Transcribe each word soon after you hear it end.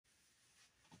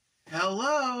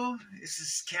Hello, this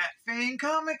is Cat Fang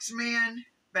Comics Man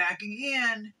back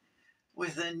again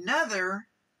with another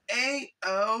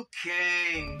A-OK.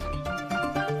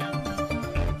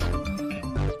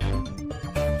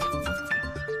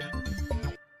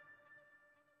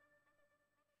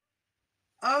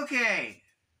 Okay,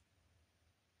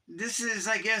 this is,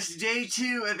 I guess, day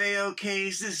 2 of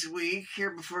A-OKs this week,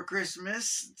 here before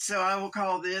Christmas, so I will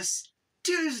call this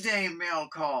Tuesday Mail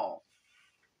Call.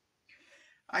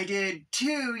 I did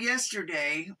 2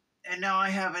 yesterday, and now I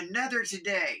have another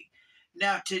today.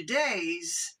 Now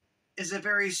today's is a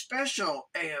very special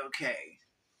A-OK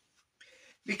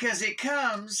because it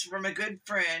comes from a good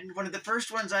friend, one of the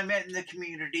first ones I met in the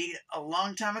community a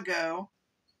long time ago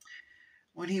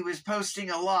when he was posting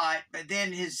a lot, but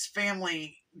then his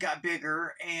family got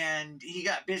bigger and he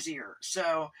got busier.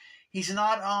 So he's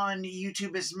not on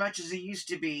YouTube as much as he used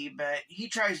to be, but he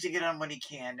tries to get on when he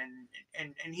can,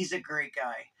 and he's a great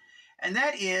guy. And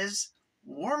that is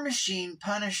Warmachine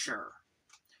Punisher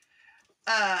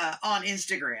on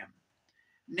Instagram.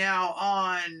 Now,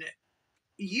 on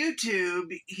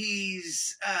YouTube,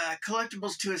 he's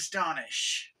Collectibles to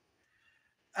Astonish.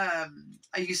 I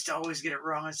used to always get it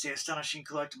wrong and say Astonishing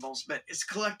Collectibles, but it's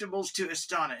Collectibles to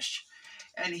Astonish.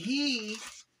 And he,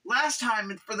 last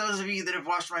time, for those of you that have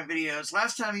watched my videos,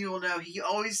 last time you will know, he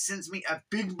always sends me a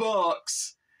big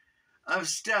box of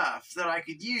stuff that I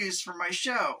could use for my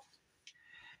show.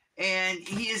 And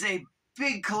he is a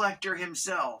big collector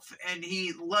himself, and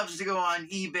he loves to go on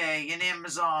eBay and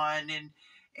Amazon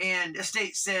and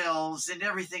estate sales and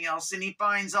everything else, and he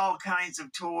finds all kinds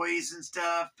of toys and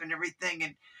stuff and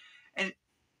everything, and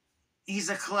he's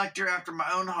a collector after my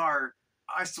own heart.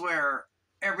 I swear,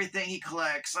 everything he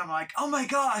collects, I'm like, oh my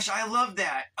gosh, I love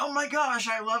that. Oh my gosh,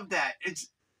 I love that. It's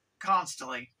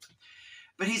constantly.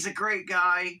 But he's a great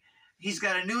guy. He's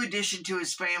got a new addition to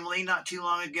his family not too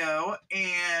long ago,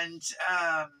 and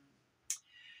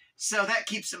so that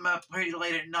keeps him up pretty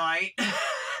late at night.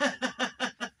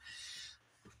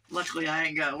 Luckily, I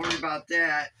ain't got to worry about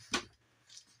that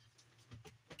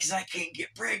because I can't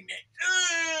get pregnant.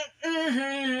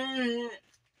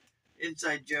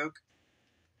 Inside joke.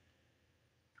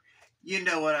 You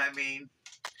know what I mean.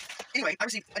 Anyway, I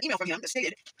received an email from him that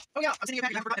stated, "Oh yeah, I'm sending you a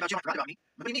package. I haven't forgotten about me.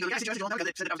 But what do you mean? The guy sent you a message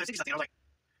that said that I was going to send you something." I was like,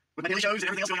 with my daily shows and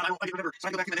everything else going on, I don't remember. So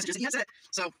I go back to my messages, and he had said it.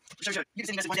 So, show. You can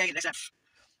send me a message one day, and next time.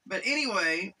 But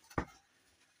anyway,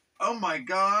 oh my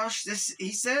gosh,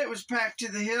 he said it was packed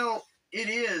to the hill. It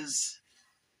is.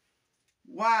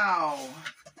 Wow.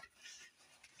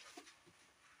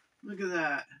 Look at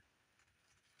that.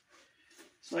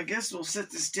 So I guess we'll set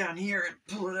this down here and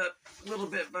pull it up little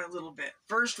bit by little bit.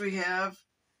 First we have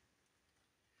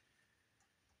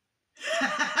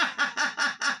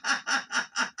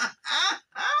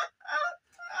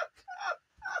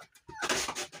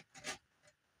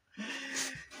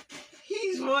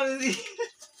he's one of the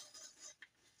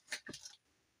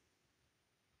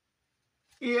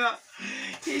yeah,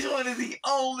 he's one of the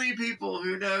only people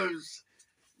who knows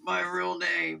my real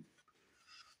name.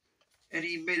 And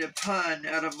he made a pun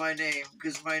out of my name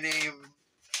because my name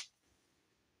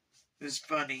is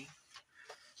funny.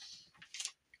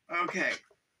 Okay.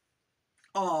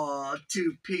 Aw,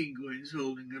 2 penguins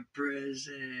holding a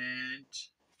present.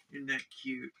 Isn't that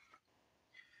cute?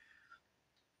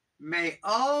 May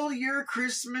all your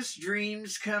Christmas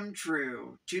dreams come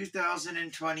true,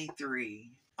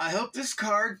 2023. I hope this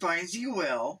card finds you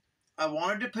well. I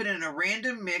wanted to put in a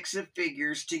random mix of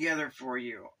figures together for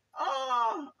you.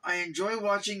 I enjoy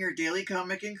watching your daily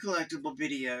comic and collectible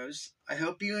videos. I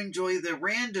hope you enjoy the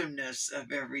randomness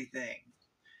of everything.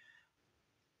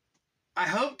 I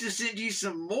hope to send you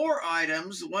some more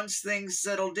items once things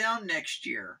settle down next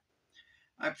year.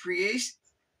 I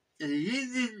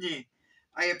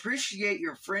appreciate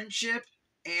your friendship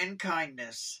and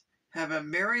kindness. Have a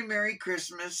Merry, Merry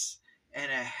Christmas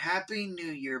and a Happy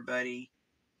New Year, buddy.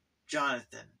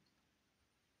 Jonathan.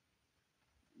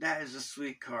 That is a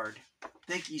sweet card.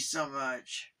 Thank you so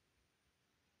much.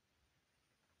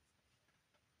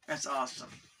 That's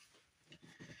awesome.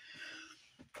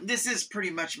 This is pretty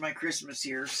much my Christmas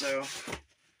here, so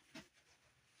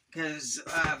because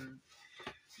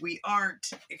we aren't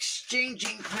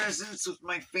exchanging presents with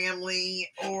my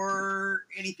family or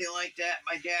anything like that.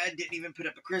 My dad didn't even put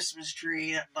up a Christmas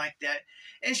tree, nothing like that.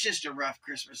 It's just a rough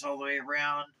Christmas all the way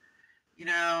around. You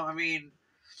know, I mean,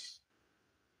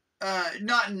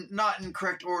 not in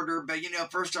correct order, but, you know,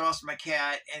 first I lost my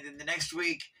cat, and then the next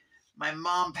week my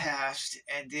mom passed,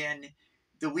 and then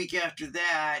the week after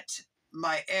that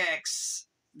my ex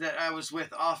that I was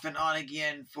with off and on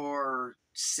again for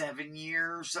 7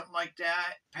 years, something like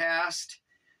that, passed.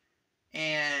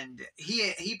 and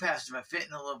he passed of a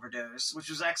fentanyl overdose, which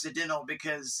was accidental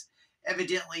because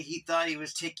evidently he thought he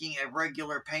was taking a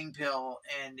regular pain pill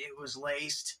and it was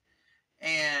laced,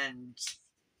 and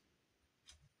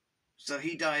so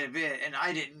he died of it. And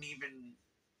I didn't even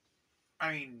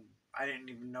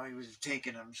know he was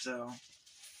taking them. So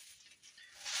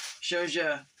shows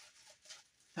you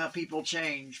how people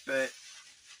change. But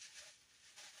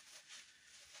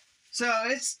so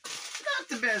it's not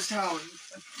the best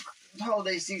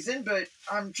holiday season, but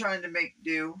I'm trying to make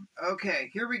do.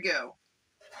 Okay, here we go.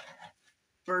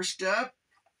 First up,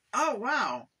 oh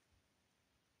wow.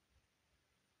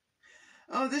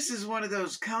 Oh, this is one of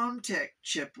those Comtech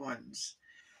chip ones.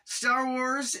 Star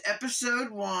Wars Episode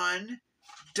 1,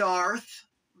 Darth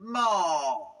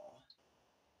Maul.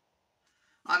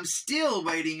 I'm still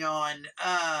waiting on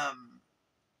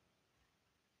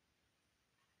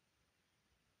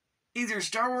either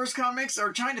Star Wars comics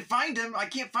or trying to find them. I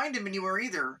can't find them anywhere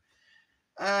either.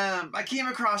 I came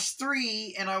across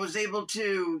 3 and I was able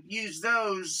to use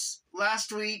those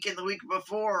last week and the week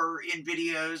before in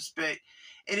videos, but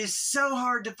it is so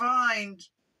hard to find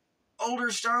older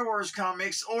Star Wars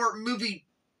comics or movie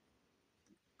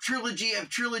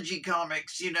trilogy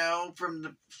comics, from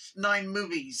the 9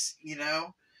 movies,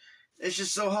 It's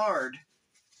just so hard.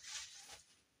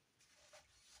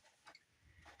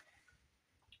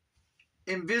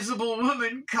 Invisible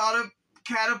Woman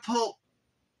catapult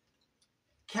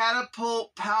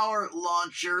power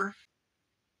launcher.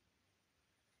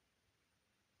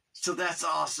 So that's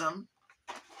awesome.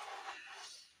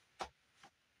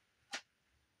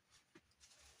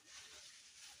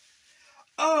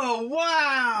 Oh,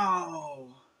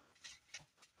 wow.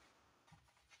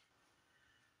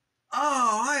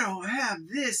 Oh, I don't have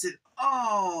this at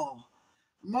all.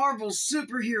 Marvel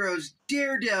Superheroes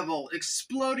Daredevil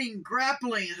exploding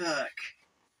grappling hook.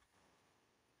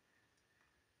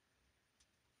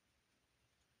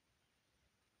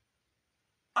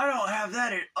 I don't have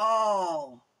that at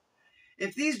all.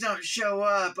 If these don't show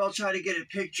up, I'll try to get a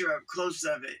picture up close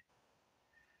of it.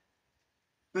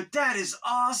 But that is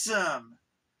awesome.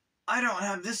 I don't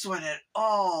have this one at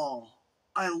all.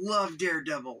 I love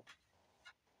Daredevil.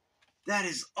 That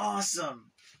is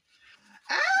awesome.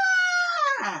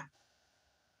 Ah!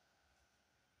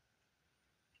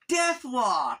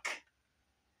 Deathlock.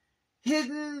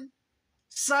 Hidden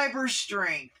cyber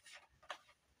strength.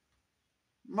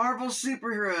 Marvel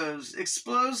Superheroes.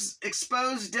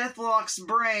 Expose Deathlock's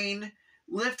brain.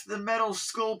 Lift the metal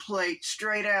skull plate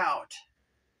straight out.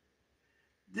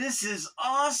 This is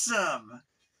awesome.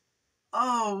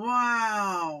 Oh,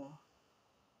 wow.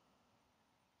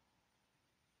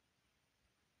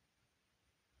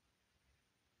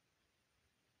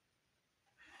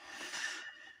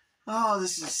 Oh,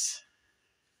 this is...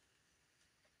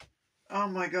 Oh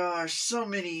my gosh, so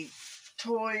many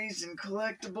toys and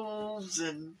collectibles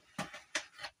and...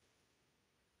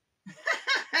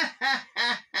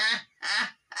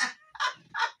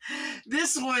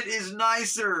 This one is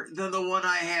nicer than the one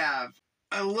I have.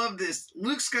 I love this.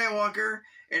 Luke Skywalker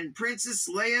and Princess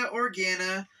Leia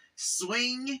Organa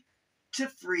swing to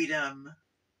freedom.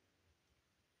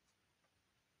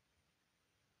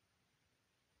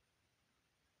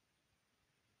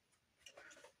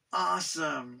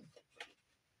 Awesome.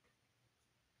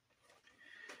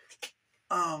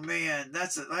 Oh man,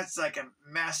 that's like a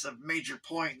massive major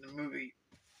point in the movie.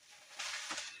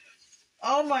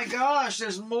 Oh my gosh,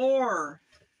 there's more.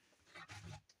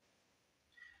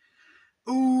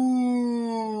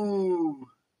 Ooh.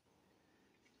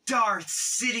 Darth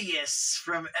Sidious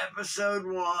from Episode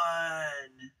 1.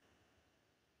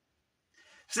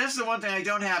 So that's the one thing I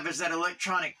don't have is that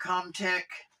electronic Comtech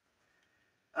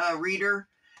reader.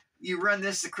 You run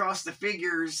this across the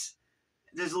figures.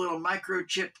 There's a little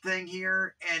microchip thing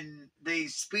here, and they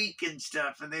speak and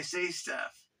stuff, and they say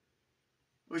stuff,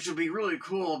 which will be really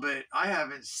cool, but I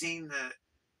haven't seen the...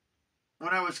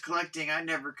 When I was collecting, I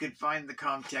never could find the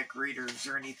Comtech readers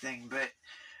or anything, but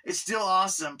it's still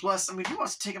awesome. Plus, I mean, who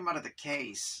wants to take them out of the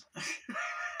case?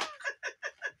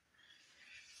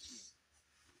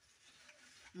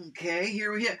 Okay,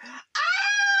 here we have...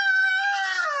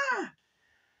 Ah!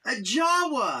 A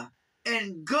Jawa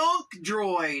and Gonk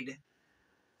droid.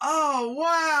 Oh,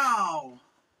 wow.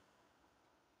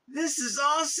 This is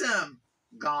awesome.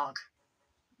 Gonk.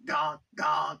 Gonk,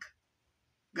 gonk,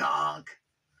 gonk.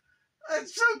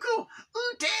 That's so cool.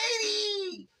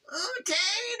 Ootady!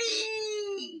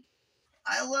 Ootady!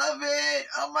 I love it.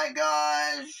 Oh my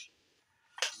gosh.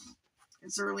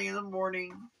 It's early in the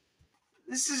morning.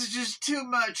 This is just too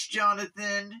much,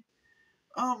 Jonathan.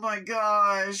 Oh my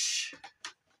gosh.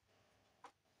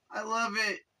 I love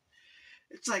it.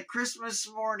 It's like Christmas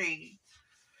morning.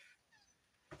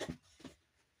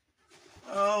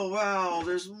 Oh, wow,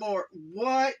 there's more.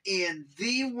 What in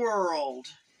the world?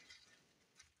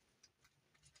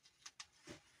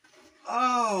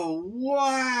 Oh,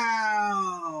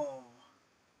 wow.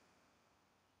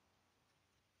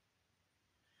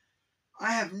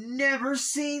 I have never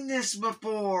seen this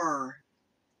before.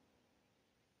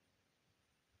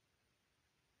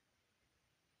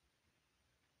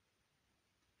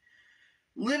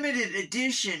 Limited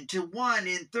edition to 1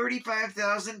 in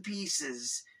 35,000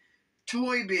 pieces.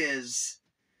 Toy Biz.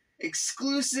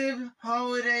 Exclusive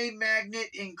holiday magnet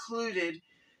included.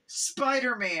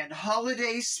 Spider-Man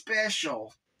Holiday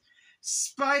Special.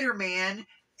 Spider-Man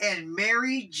and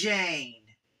Mary Jane.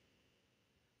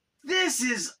 This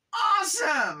is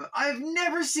awesome! I've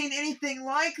never seen anything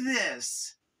like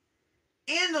this.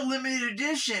 And the limited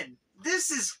edition.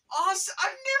 This is awesome. I've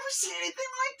never seen anything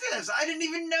like this. I didn't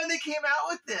even know they came out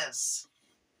with this.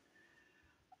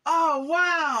 Oh,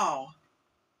 wow.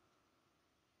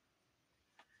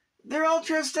 They're all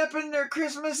dressed up in their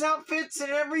Christmas outfits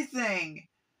and everything.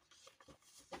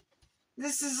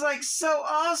 This is like so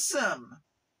awesome.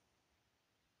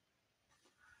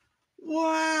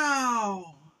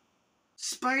 Wow.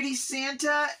 Spidey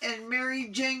Santa and Mary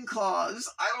Jane Claus.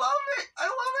 I love it. I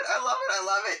love it. I love it. I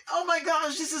love it. Oh my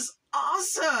gosh, this is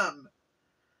awesome.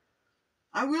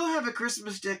 I will have a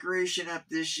Christmas decoration up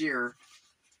this year.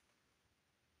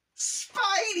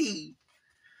 Spidey.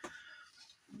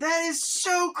 That is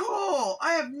so cool.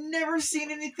 I have never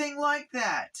seen anything like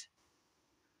that.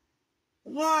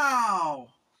 Wow.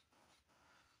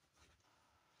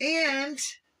 And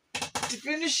to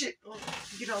finish it,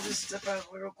 get all this stuff out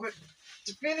real quick.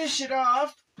 To finish it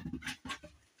off,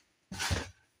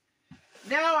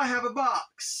 now I have a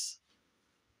box.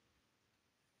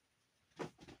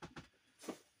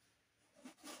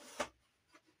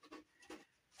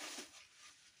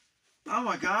 Oh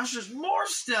my gosh, there's more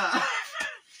stuff.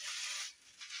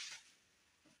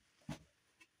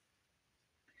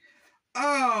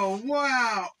 Oh,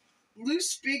 wow.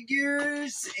 Loose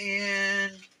figures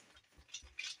and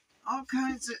all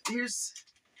kinds of, here's,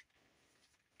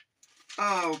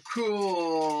 oh,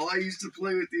 cool. I used to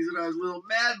play with these when I was little.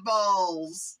 Mad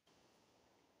Balls.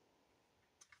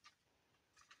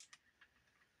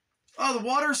 Oh, the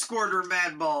water squirter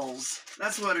Mad Balls.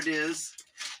 That's what it is.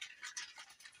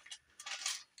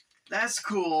 That's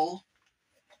cool.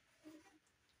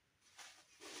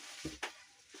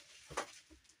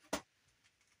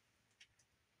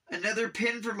 Another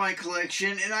pin for my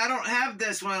collection, and I don't have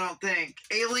this one, I don't think.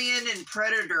 Alien and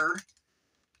Predator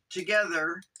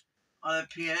together on a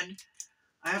pin.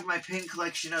 I have my pin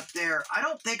collection up there. I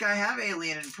don't think I have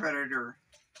Alien and Predator.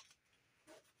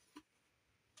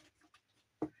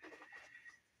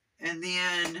 And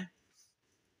then...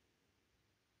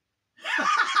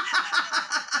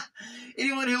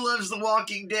 anyone who loves The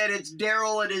Walking Dead, it's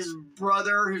Daryl and his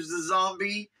brother, who's the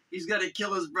zombie. He's got to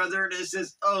kill his brother, and it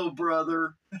says, "Oh,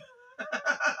 brother."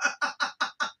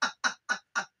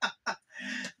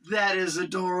 That is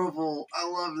adorable. I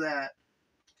love that.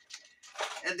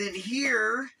 And then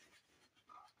here,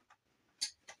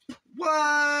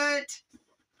 what?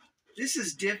 This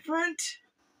is different?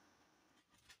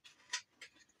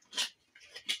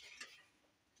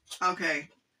 Okay.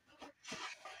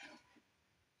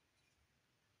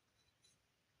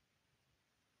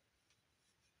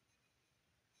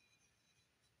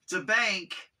 It's a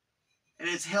bank, and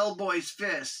it's Hellboy's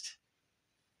fist.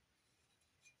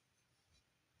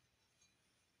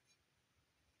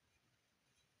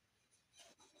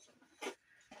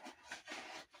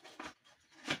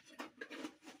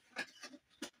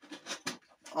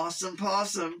 Awesome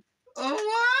Possum. Oh,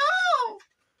 wow!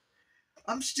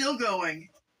 I'm still going.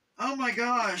 Oh, my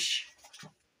gosh.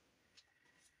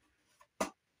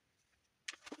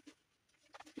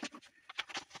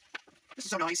 This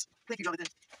is so nice. Thank you, Jonathan.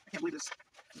 I can't believe this.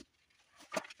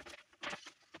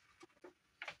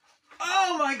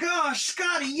 Oh, my gosh!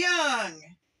 Scotty Young!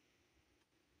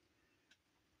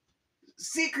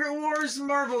 Secret Wars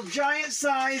Marvel. Giant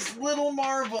size, little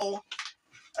Marvel.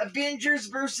 Avengers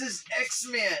versus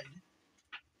X-Men.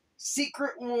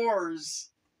 Secret Wars.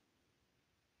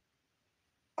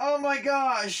 Oh my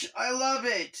gosh, I love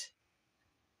it.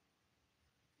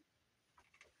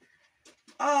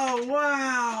 Oh,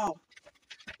 wow.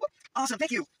 Awesome,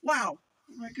 thank you. Wow.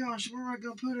 Oh my gosh, where am I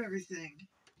going to put everything?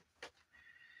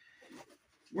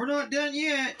 We're not done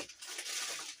yet.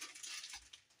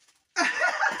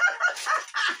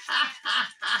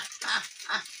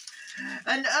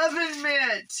 An oven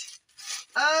mitt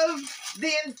of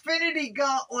the Infinity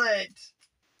Gauntlet.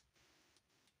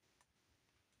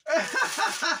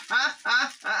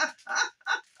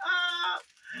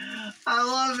 I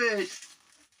love it.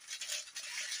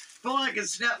 If only I could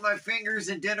snap my fingers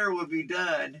and dinner would be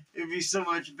done. It'd be so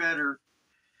much better.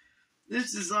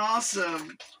 This is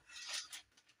awesome.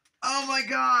 Oh my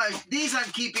gosh. These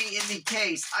I'm keeping in the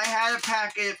case. I had a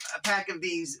pack of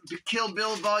these Kill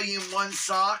Bill Volume 1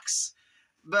 socks,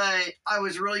 but I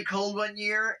was really cold one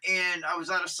year and I was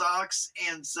out of socks,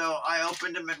 and so I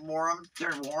opened them and wore them.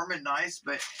 They're warm and nice,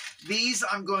 but these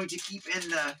I'm going to keep in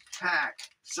the pack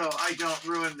so I don't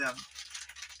ruin them.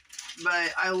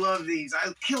 But I love these.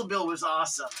 Kill Bill was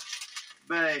awesome,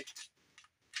 but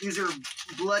these are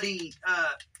bloody.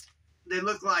 They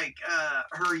look like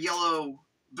her yellow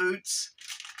boots,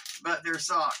 but they're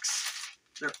socks.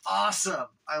 They're awesome.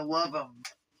 I love them.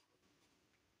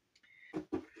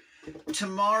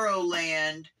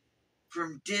 Tomorrowland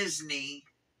from Disney.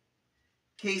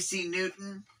 Casey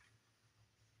Newton.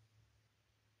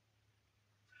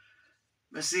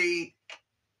 But see,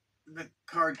 the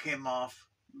card came off,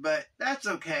 but that's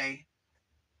okay.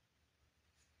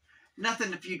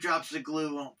 Nothing a few drops of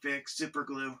glue won't fix. Super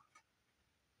glue.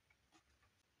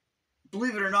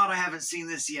 Believe it or not, I haven't seen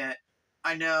this yet.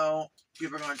 I know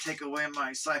people are going to take away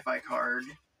my sci-fi card.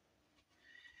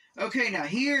 Okay, now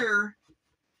here.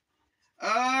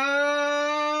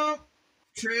 Oh,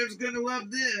 Trev's going to love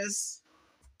this.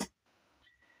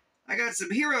 I got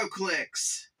some Hero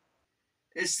Clicks.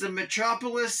 It's the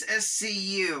Metropolis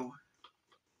SCU.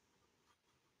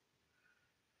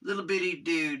 Little bitty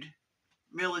dude.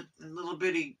 Little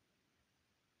bitty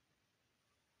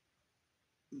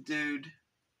dude.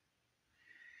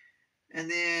 And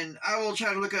then I will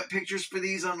try to look up pictures for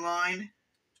these online.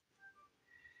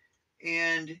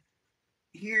 And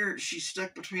here she's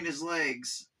stuck between his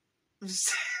legs.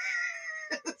 Just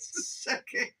a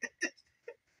second.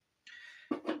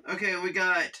 Okay, we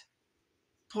got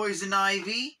Poison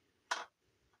Ivy.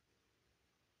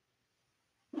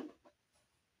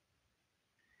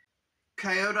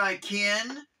 Coyote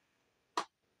Ken.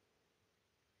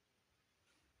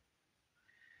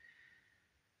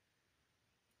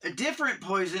 A different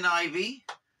Poison Ivy.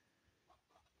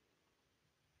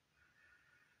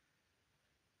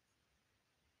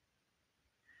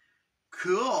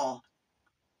 Cool.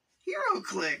 Hero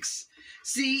Clicks.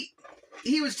 See,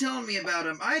 he was telling me about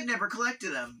them. I had never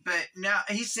collected them, but now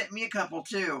he sent me a couple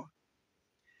too.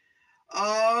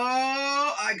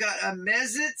 Oh, I got a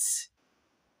Mezitz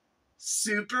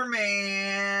Superman.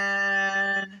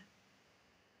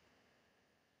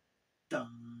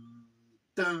 Dun,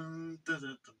 dun, dun, dun,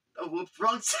 dun. Oh, whoops,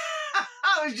 wrong.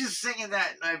 I was just singing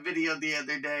that in my video the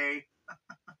other day.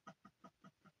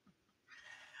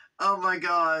 Oh my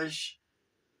gosh.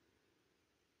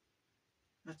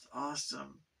 That's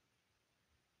awesome.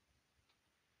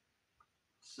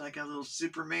 It's like a little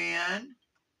Superman.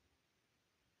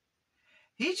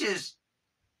 He just...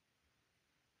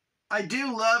 I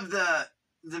do love the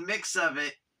mix of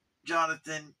it,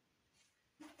 Jonathan.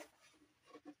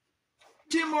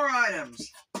 2 more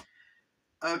items.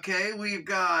 Okay, we've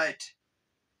got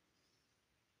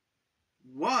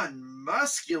one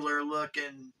muscular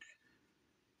looking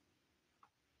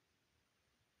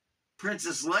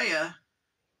Princess Leia.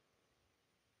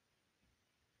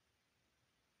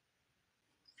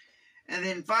 And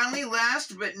then finally,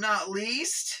 last but not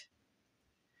least,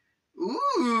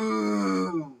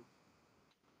 ooh.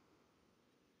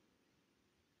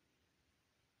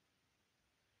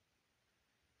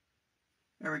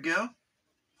 There we go.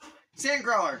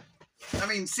 Sandcrawler. I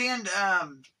mean,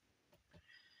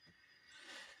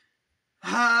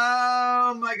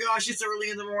 oh my gosh, it's early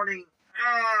in the morning.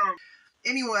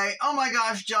 Anyway, oh my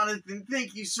gosh, Jonathan,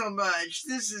 thank you so much.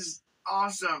 This is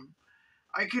awesome.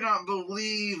 I cannot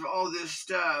believe all this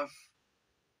stuff.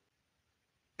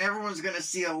 Everyone's going to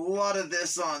see a lot of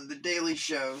this on The Daily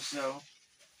Show, so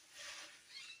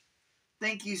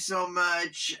thank you so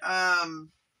much.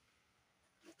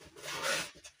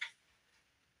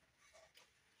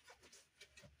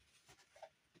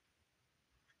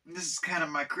 This is kind of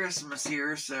my Christmas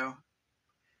here, so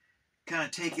kind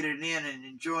of taking it in and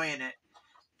enjoying it.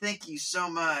 Thank you so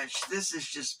much. This is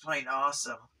just plain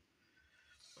awesome.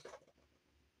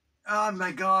 Oh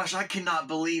my gosh, I cannot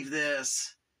believe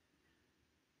this.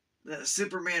 The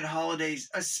Superman holidays,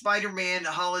 a Spider-Man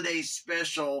holiday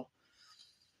special.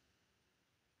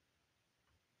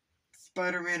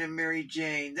 Spider-Man and Mary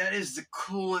Jane. That is the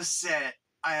coolest set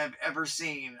I have ever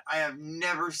seen. I have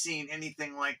never seen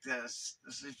anything like this.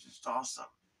 This is just awesome.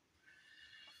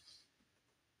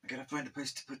 I gotta find a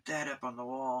place to put that up on the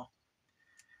wall.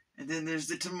 And then there's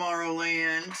the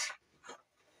Tomorrowland.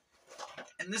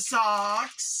 And the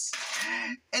socks.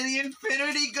 And the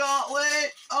Infinity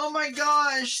Gauntlet. Oh my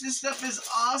gosh, this stuff is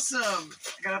awesome.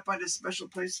 I gotta find a special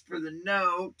place for the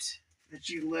note that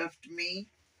you left me.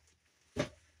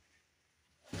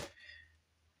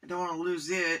 I don't want to lose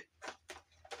it.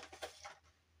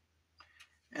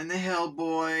 And the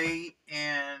Hellboy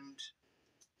and...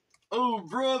 Oh,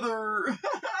 brother!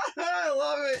 I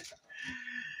love it!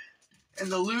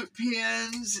 And the loot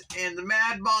pins and the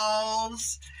mad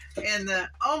balls and the...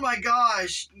 Oh my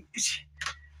gosh!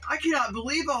 I cannot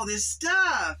believe all this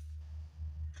stuff!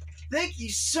 Thank you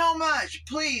so much.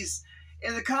 Please,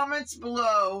 in the comments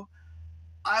below,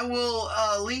 I will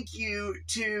link you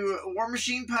to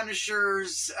Warmachine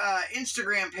Punisher's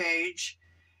Instagram page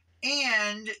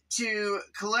and to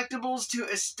Collectibles to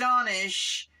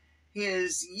Astonish,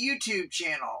 his YouTube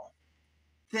channel.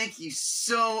 Thank you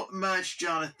so much,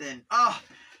 Jonathan. Oh,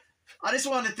 I just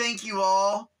want to thank you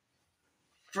all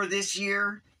for this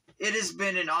year. It has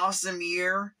been an awesome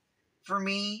year for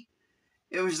me.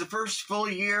 It was the first full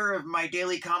year of my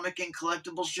daily comic and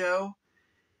collectible show.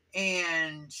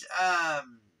 And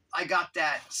I got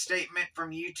that statement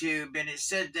from YouTube, and it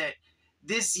said that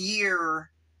this year,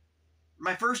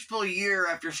 my first full year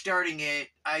after starting it,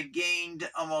 I gained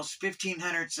almost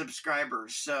 1,500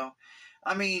 subscribers. So,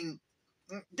 I mean,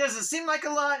 it doesn't seem like a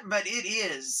lot, but it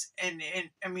is. And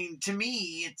I mean, to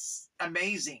me, it's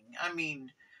amazing. I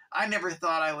mean, I never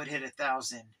thought I would hit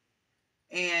 1,000.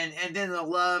 And then the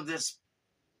love that's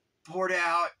poured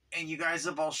out, and you guys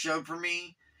have all showed for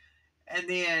me. And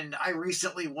then I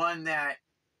recently won that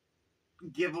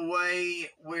giveaway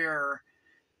where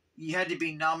you had to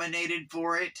be nominated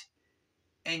for it,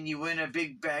 and you win a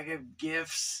big bag of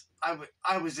gifts.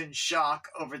 I was in shock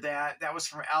over that. That was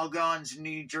from Algon's,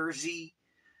 New Jersey.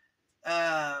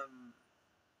 I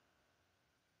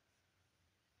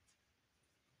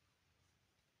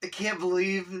can't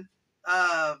believe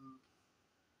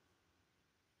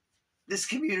this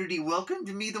community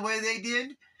welcomed me the way they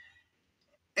did.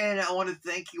 And I want to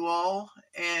thank you all.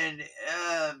 And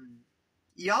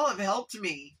y'all have helped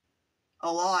me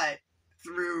a lot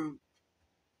through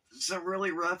some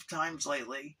really rough times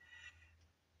lately.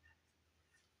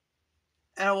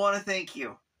 And I want to thank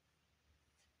you.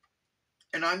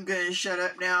 And I'm going to shut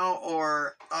up now,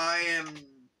 or I am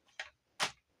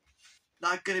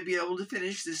not going to be able to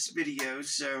finish this video.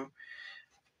 So,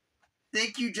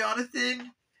 thank you,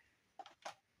 Jonathan.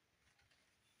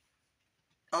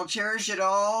 I'll cherish it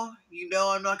all. You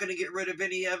know I'm not going to get rid of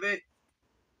any of it.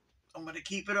 I'm going to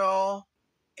keep it all.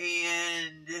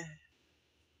 And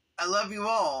I love you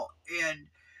all. And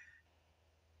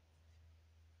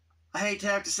I hate to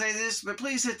have to say this, but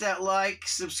please hit that like,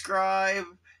 subscribe,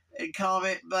 and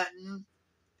comment button.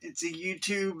 It's a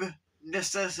YouTube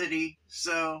necessity.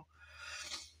 So,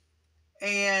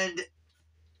 and,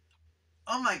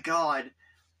 oh my God.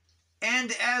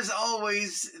 And as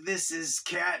always, this is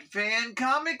Cat Fan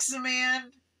Comics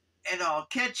Man, and I'll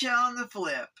catch you on the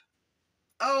flip.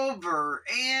 Over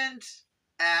and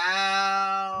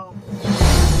out.